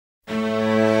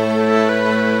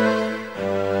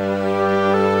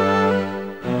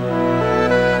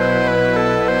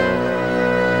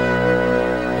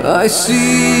I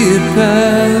see it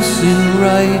passing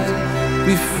right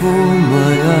before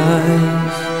my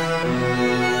eyes.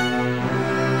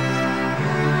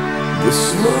 The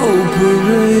slow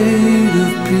parade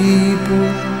of people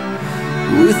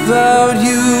without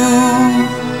you,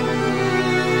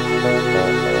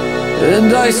 and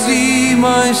I see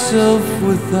myself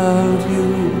without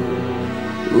you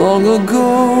long ago.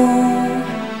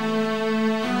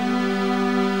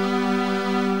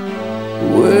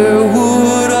 Where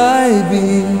would I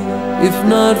be if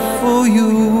not for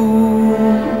you?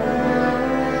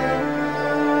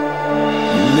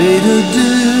 You made a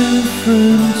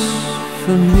difference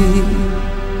for me,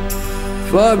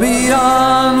 far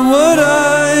beyond what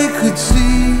I could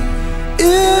see.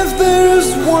 If there's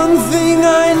one thing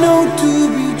I know to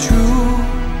be true,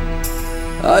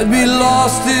 I'd be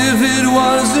lost if it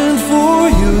wasn't for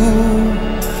you.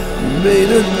 You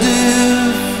made a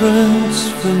difference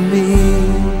for me.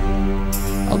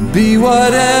 I'll be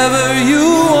whatever you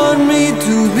want me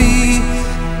to be.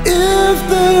 If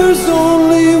there's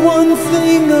only one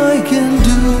thing I can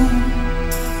do,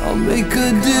 I'll make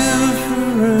a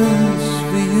difference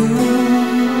for you.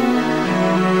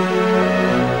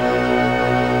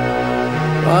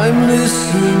 I'm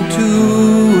listening to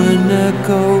an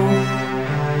echo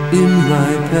in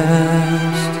my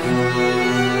past,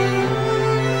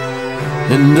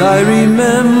 and I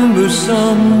remember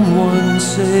someone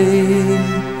saying,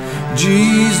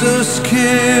 Jesus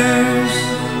cares,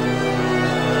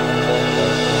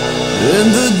 and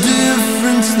the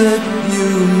difference that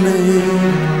you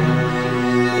made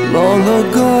long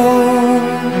ago.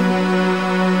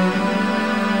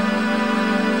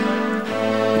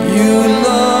 You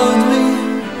loved me,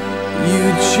 you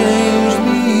changed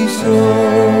me so.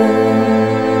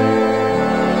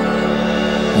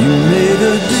 You made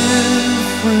a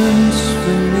difference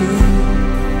for me,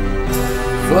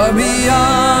 far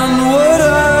beyond what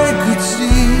I could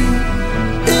see.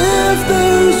 If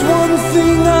there's one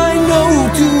thing I know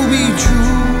to be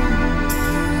true,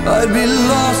 I'd be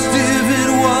lost if it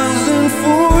wasn't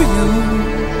for you.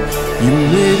 You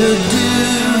made a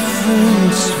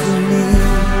difference for me.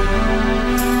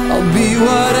 I'll be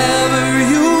whatever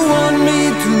you want me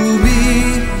to be.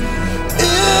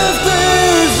 If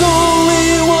there's only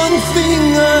one thing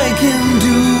I can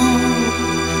do,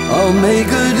 I'll make a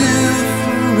difference